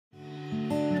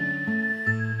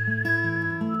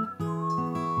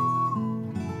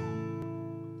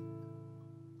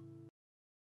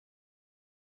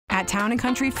At Town &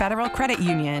 Country Federal Credit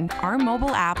Union, our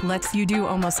mobile app lets you do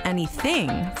almost anything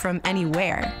from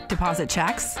anywhere. Deposit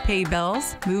checks, pay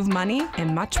bills, move money,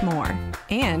 and much more.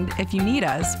 And if you need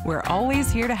us, we're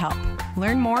always here to help.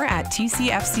 Learn more at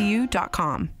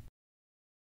tcfcu.com.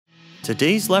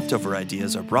 Today's leftover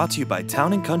ideas are brought to you by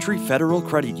Town & Country Federal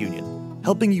Credit Union,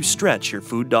 helping you stretch your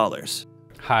food dollars.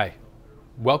 Hi,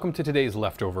 welcome to today's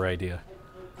leftover idea.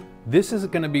 This is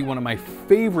going to be one of my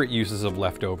favorite uses of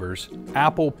leftovers.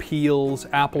 Apple peels,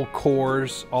 apple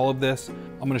cores, all of this.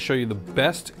 I'm going to show you the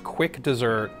best quick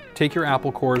dessert. Take your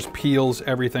apple cores, peels,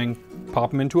 everything,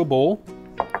 pop them into a bowl,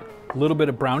 a little bit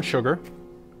of brown sugar,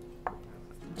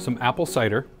 some apple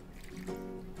cider,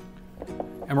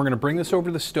 and we're going to bring this over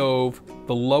to the stove,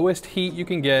 the lowest heat you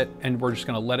can get, and we're just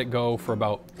going to let it go for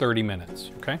about 30 minutes,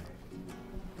 okay?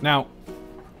 Now,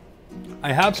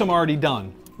 I have some already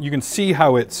done. You can see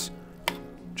how it's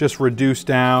just reduced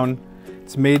down.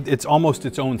 It's almost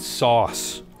its own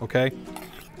sauce, okay?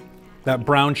 That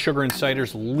brown sugar and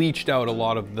cider's leached out a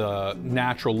lot of the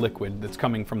natural liquid that's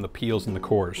coming from the peels and the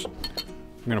cores.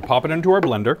 I'm gonna pop it into our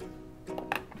blender.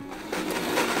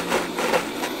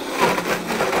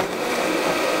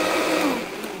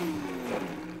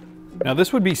 Now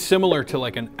this would be similar to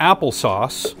like an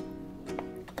applesauce,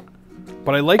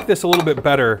 but I like this a little bit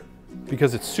better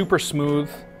because it's super smooth.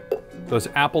 Those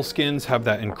apple skins have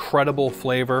that incredible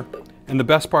flavor. And the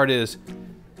best part is,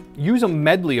 use a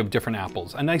medley of different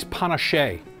apples, a nice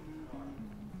panache.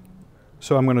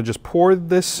 So I'm gonna just pour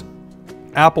this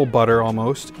apple butter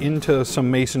almost into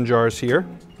some mason jars here.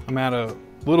 I'm add a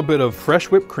little bit of fresh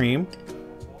whipped cream.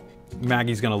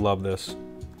 Maggie's gonna love this.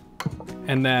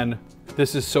 And then,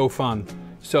 this is so fun.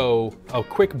 So a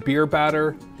quick beer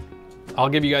batter. I'll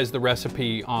give you guys the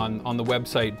recipe on the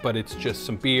website, but it's just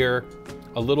some beer,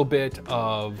 a little bit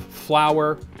of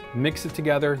flour, mix it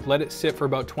together, let it sit for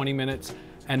about 20 minutes,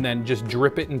 and then just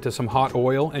drip it into some hot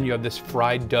oil, and you have this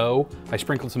fried dough. I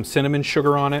sprinkled some cinnamon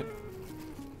sugar on it.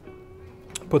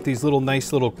 Put these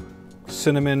nice little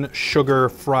cinnamon sugar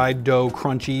fried dough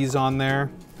crunchies on there,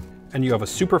 and you have a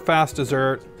super fast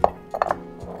dessert.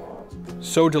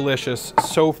 So delicious,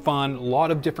 so fun, a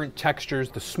lot of different textures,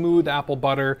 the smooth apple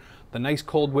butter, the nice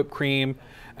cold whipped cream,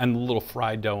 and the little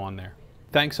fried dough on there.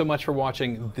 Thanks so much for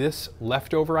watching this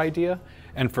leftover idea.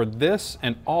 And for this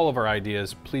and all of our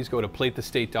ideas, please go to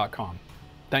platethestate.com.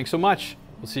 Thanks so much.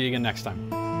 We'll see you again next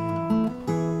time.